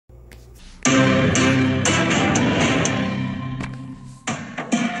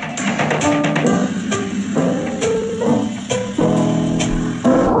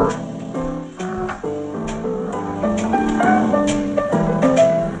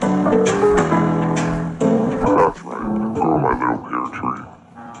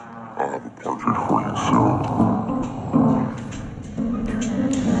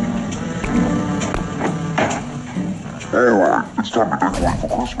want for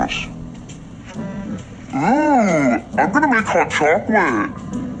Christmas? Ooh, I'm gonna make hot chocolate. I'm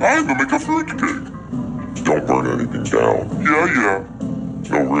gonna make a fruit cake. Don't burn anything down. Yeah.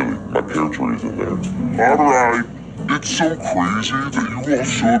 No, really, my pear tree is in there. Alright. It's so crazy that you all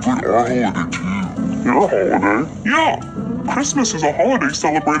celebrate our holiday too. Your holiday? Yeah. Christmas is a holiday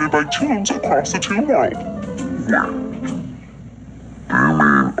celebrated by tombs across the tomb world. Wait. Do you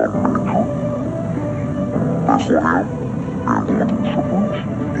mean America? Bethlehem? And all the siblings?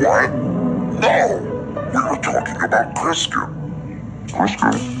 What? No! We were talking about Christkin.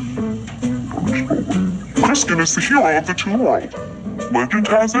 Christkin? Christkin is the hero of the tomb world. Legend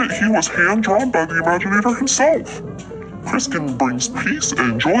has it he was hand-drawn by the Imaginator himself. Christkin brings peace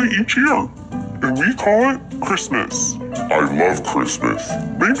and joy each year, and we call it Christmas. I love Christmas.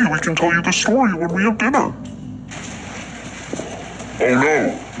 Maybe we can tell you the story when we have dinner. Oh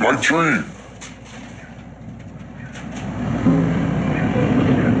no, my tree!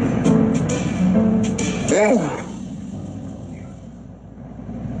 Oh!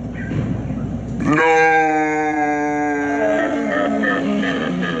 No!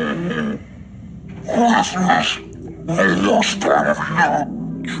 Christmas! The worst time of year.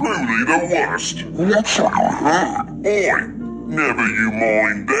 Truly the worst. What's on your head? Oi! Never you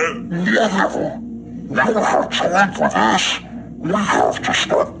mind that. Never. We don't have time for this. We have to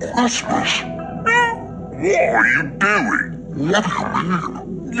start Christmas. What are you doing? What do you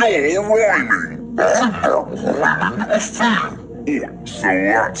mean? You're rhyming. I'm not rhyming a thing. So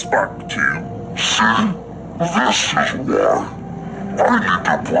that's back to... See? This is why. I need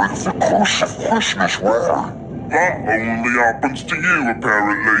to break the curse of Christmas wear. That only happens to you,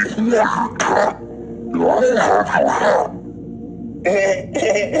 apparently. What, you cat? You all have your hat.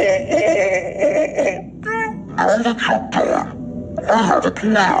 Now that you're done, I have a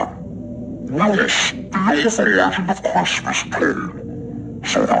plan. Notice the overloading of Christmas pain.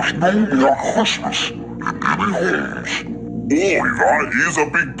 So there's no more Christmas in any homes. Boy, that is a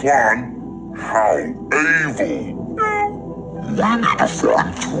big plan. How evil. We need to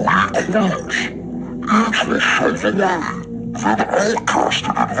find 3 clues. Each will show the way. Then all cast it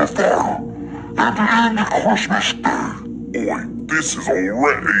in the fire. And end the Christmas day. Oi, this is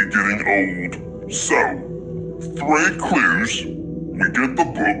already getting old. So, 3 clues. We get the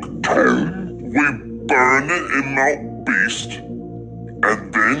book. 2. We burn it in Mount Beast. And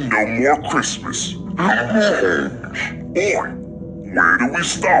then no more Christmas. Oi, where do we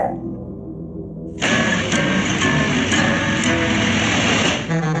start?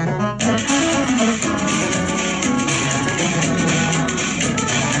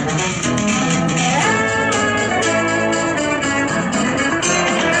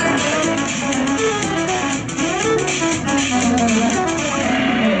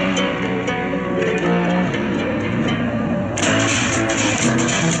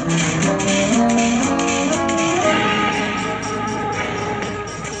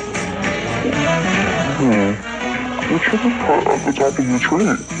 Which is the part at the top of the tree?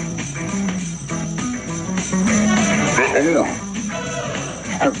 The oar.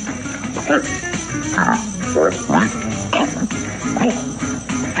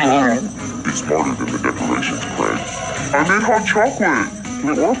 It's smarter than the decorations, Craig. I made hot chocolate.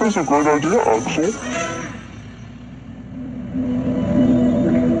 The orb is a great idea, Axel.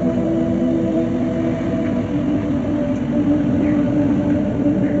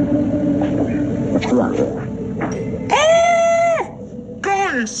 What's going on?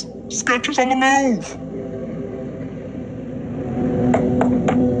 Guys! Sketch is on the move!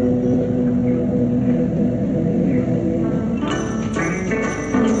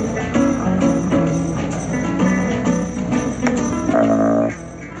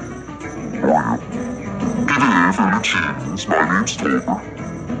 My name's Tabor.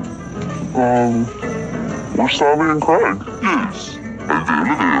 We're Sammy and Craig. Yes. And there,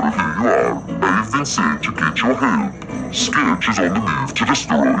 here you are. I've been sent to get your help. Sketch is on the move to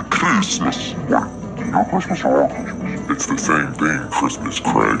destroy Christmas. Wait, your Christmas or our Christmas? It's the same thing, Christmas,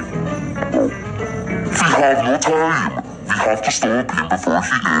 Craig. We have no time. We have to stop him before he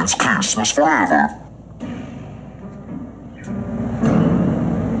ends Christmas forever.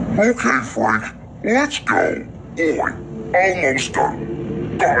 Okay, Frank. Let's go. Oi, almost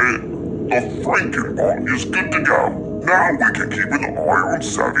done. Got it. The Frankenbot is good to go. Now we can keep an eye on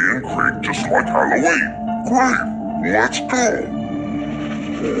Savvy and Craig just like Halloween. Great. Let's go!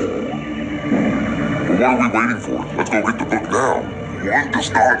 But what are we waiting for? Let's go get the book now. One does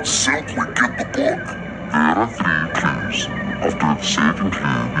not simply get the book. There are 3 clues. After the second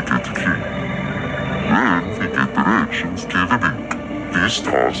clue, we get the key. Then we get directions to the book. This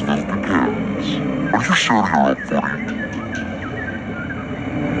task will be parents. Are you sure you're up for it?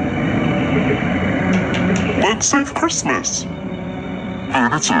 Safe Christmas.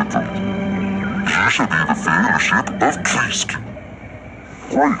 And it's April. You should be the fellowship of Kisk.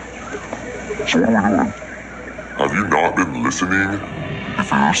 Great. So what are we doing? Have you not been listening?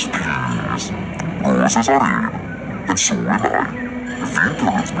 If yes, please. Moses are in, and so am I. If the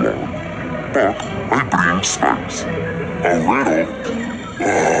imperium's blown, but I bring spice. A riddle?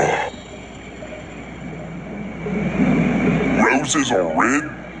 Roses are red,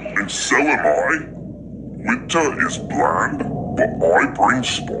 and so am I. Winter is bland, but I bring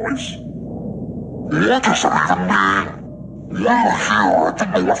spice. What does that even mean? You're here to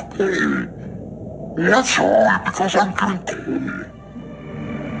me with pay. That's all because I'm getting coy.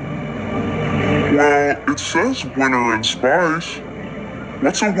 Well, it says winter and spice.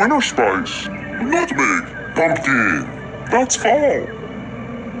 What's a winter spice? Nutmeg, pumpkin. That's fall.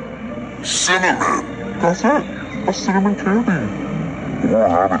 Cinnamon. That's it. A cinnamon candy. More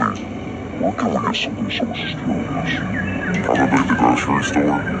happening. We're going to get something so mysterious. Probably the grocery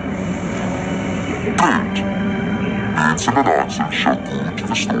store. Good. Nancy and Nancy shall go to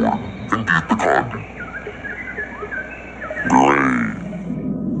the store and get the candy. Great.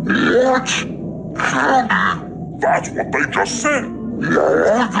 What? Candy? That's what they just said. Your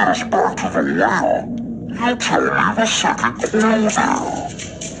order is back to the well. You tell me the second clover.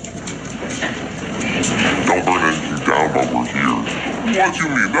 Don't burn anything down while we're here. What do you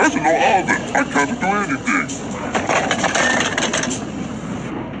mean? There's no oven. I can't do anything.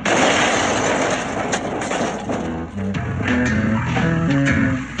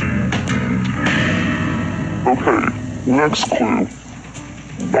 Okay, next clue.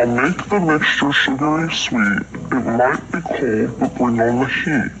 Now make the mixture sugary sweet. It might be cold, but bring on the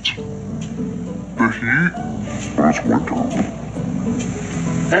heat. The heat? There's winter.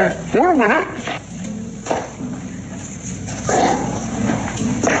 Wait a minute.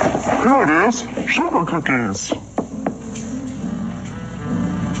 Here it is, sugar cookies.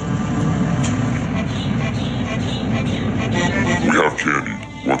 We have candy.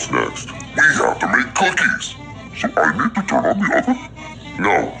 What's next? We have to make cookies. So I need to turn on the oven?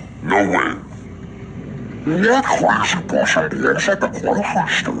 No way. What crazy boss ideas at the grocery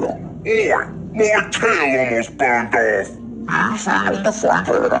store? Oi, my tail almost burned off. You found the front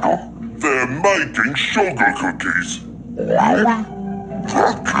article. They're making sugar cookies. Really?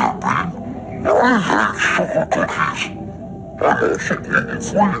 That can't be. I hate sugar cookies. I'm also eating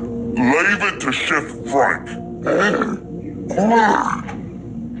fun. Leave it to Chef Frank. Hey, great.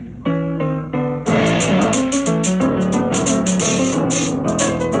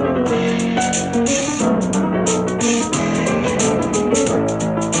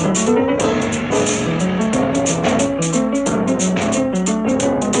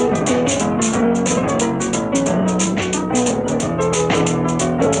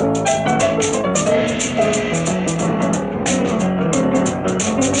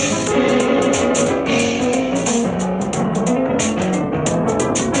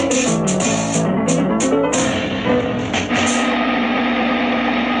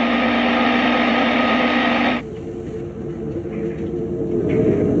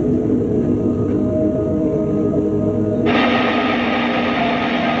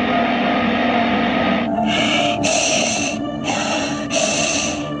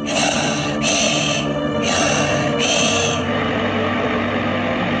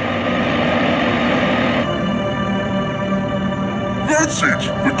 That's it.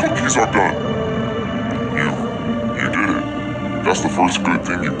 The cookies are done. You did it. That's the first good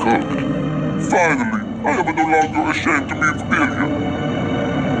thing you cooked. Finally, I am no longer ashamed to be a failure.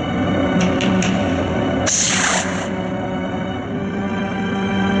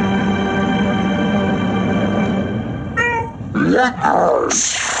 Yes.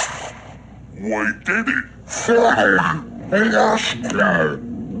 We did it. Finally. Yes, no.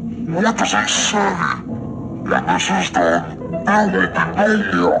 What does it say? That this is done. Now we can name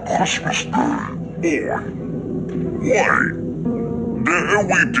your Christmas Day. Wait. Didn't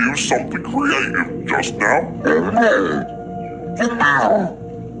we do something creative just now? Oh no. And now?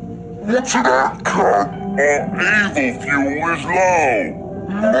 What's in that can? Our evil fuel is low.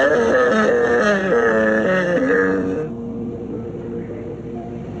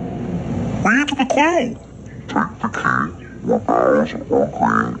 Read the clue. Take the key. The bells are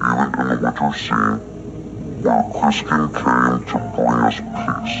green even in the winter sea. While Christian came to bring us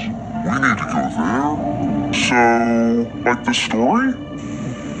peace. We need to go there. So, like the story?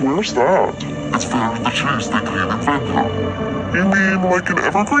 Where's that? It's found in the trees they came invented. You mean like an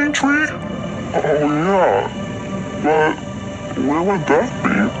evergreen tree? Oh yeah. But where would that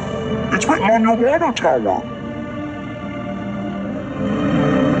be? It's written on your water tower.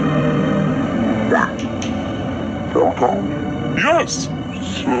 Wait. cow? Yes.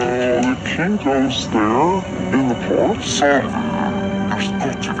 So the king goes there in the park? So there's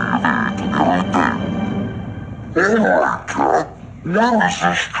got to be a way to get in there. Alright, Cat. Now is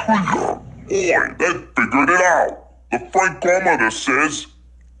this trigger? Oi, they figured it out. The Frank Grandmother says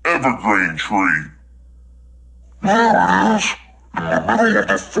evergreen tree. There it is. In the middle of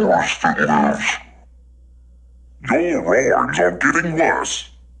the forest it lives. Your roars are getting worse.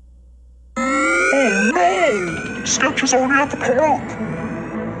 Oh no! Sketch is already at the park.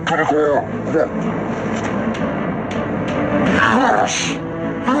 Gotta go. Yes!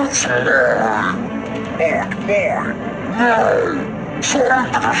 It's mine! Mine. No! So I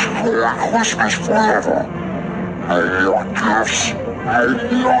can destroy Christmas forever. Your gifts,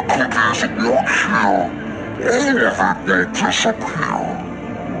 your cookies, and your cheer. All of it may disappear.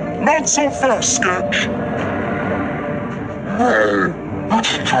 Not so fast, Sketch. No,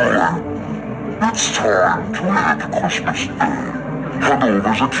 it's time. It's time to have Christmas Day. Hand over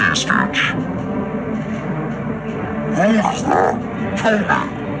the key, Sketch. Who is that? Tell me.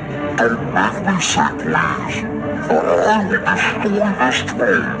 Don't make me sick, please. For I will destroy this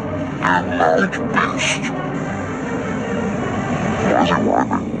toy and make best. What is it,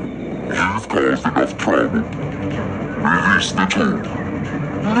 Robin? You've caused enough trouble. Release the toy.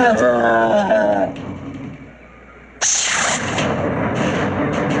 No!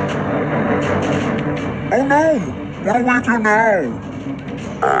 Oh no! What do we do now?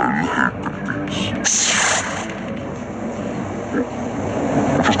 I hate this.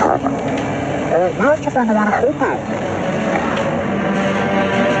 What just happened? We have to find a way to help him.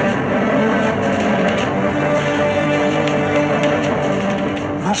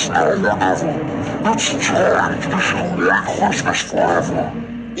 It's now or never. It's time to destroy Christmas forever.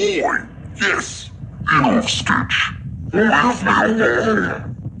 Oi! Yes! Enough, Stitch. Leave me alone.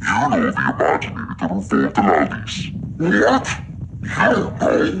 You know the imaginary that involved the ladies. What? Help me?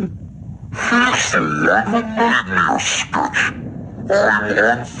 He's the one who made me a Stitch. I'm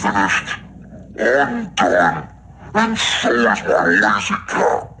unfinished, undone, and so is my lazy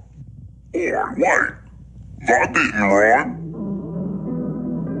cat. Oi, wait! That didn't rhyme.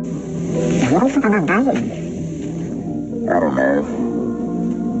 What are we gonna do? I don't know.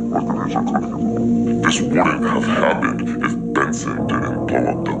 This wouldn't have happened if Benson didn't blow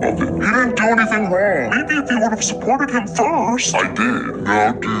up the oven. He didn't do anything wrong. Maybe if you would have supported him first. I did.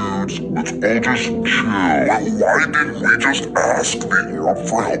 Now, dudes, let's all just chill. Why didn't we just ask the orb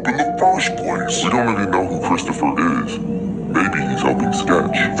for help in the first place? We don't even know who Christopher is. Maybe he's helping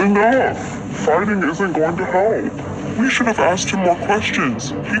Sketch. Enough! Fighting isn't going to help. We should have asked him more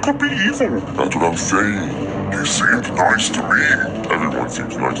questions. He could be evil. That's what I'm saying. He seemed nice to me. Everyone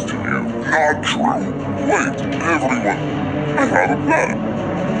seems nice to you. Not true. Wait, everyone. I have a plan.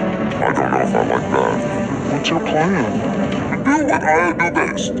 I don't know if I like that. What's your plan? Do what I do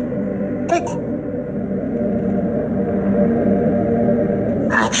best. Cook.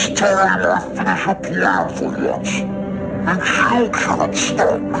 It's time I finish a plan for once. And you cannot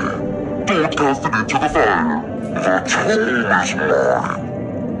stop me. Don't cast it into the fire. The tool is mine.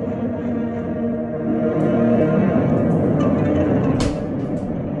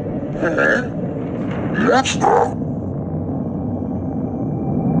 What's that?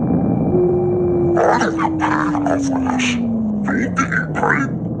 I didn't get paid enough for this. You're getting paid.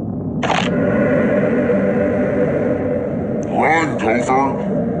 Run, Gopher!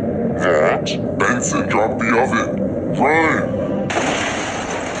 What? Benson dropped the oven. Run!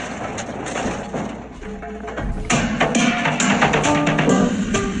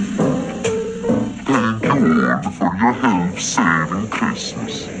 Thank you all for your help saving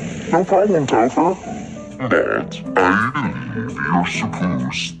Christmas. No problem, Topher. But I believe you're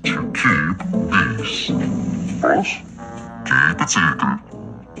supposed to keep this. What? Keep it secret.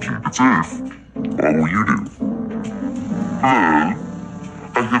 Keep it safe. All you do. Well,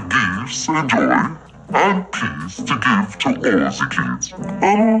 I have gifts and joy and peace to give to all the kids.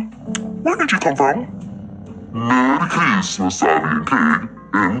 Where did you come from? Merry Christmas, Sally and Kay,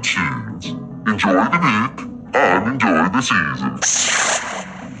 and teens. Enjoy the week and enjoy the season.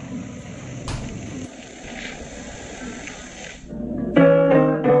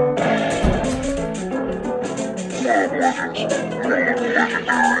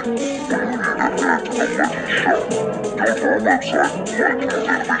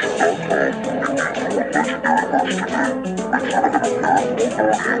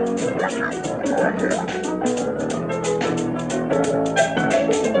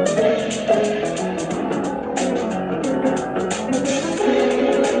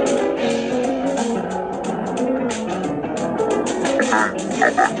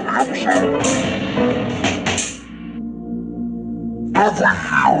 every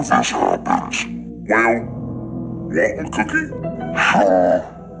year this happens. Well, want a cookie? Sure.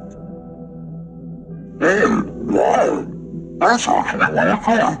 Hey, wow. That's actually really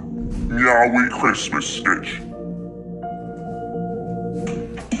cool. Meowie Christmas Stitch.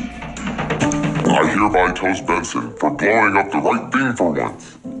 I hereby toast Benson for blowing up the right thing for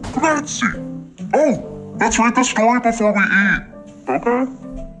once. Grazie. Oh, let's read the story before we eat. Okay.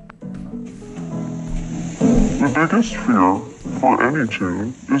 The biggest fear for any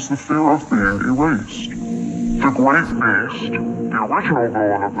tune is the fear of being erased. The Great Beast, the original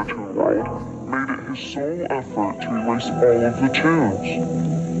villain of the Toon World, made it his sole effort to erase all of the tunes.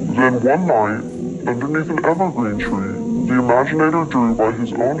 Then one night, underneath an evergreen tree, the Imaginator drew by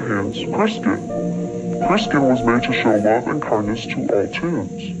his own hands Criskin. Criskin was made to show love and kindness to all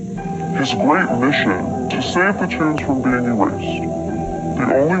tunes. His great mission, to save the tunes from being erased. The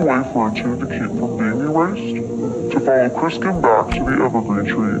only way for a tune to keep from being erased? To follow Criskin back to the evergreen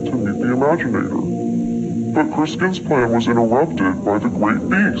tree to meet the Imaginator. But Criskin's plan was interrupted by the Great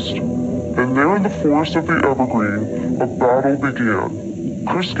Beast. And there in the forest of the evergreen, a battle began.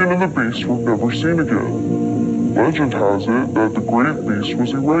 Criskin and the Beast were never seen again. Legend has it that the Great Beast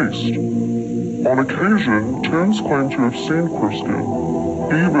was erased. On occasion, tunes claim to have seen Criskin,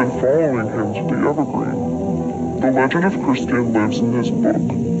 even following him to the evergreen. The legend of Criskin lives in his book.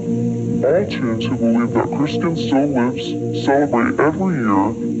 All tunes who believe that Criskin still lives celebrate every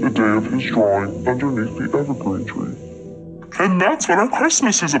year the day of his drawing underneath the evergreen tree. And that's what our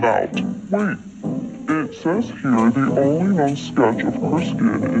Christmas is about. Wait, it says here the only known sketch of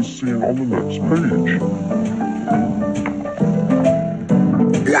Criskin is seen on the next page.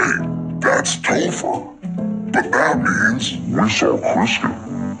 Wait, that's Topher. But that means we saw Criskin.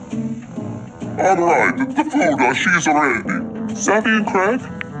 Alright, the food, she's ready. Savvy and Craig,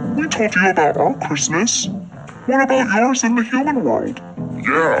 we told you about our Christmas. What about yours in the human world?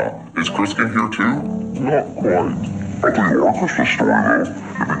 Yeah, is Criskin here too? Not quite. I'll tell you our Christmas story though.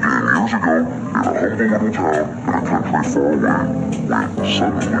 It began years ago in a humble little town in a country far away, when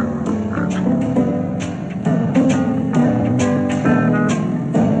suddenly,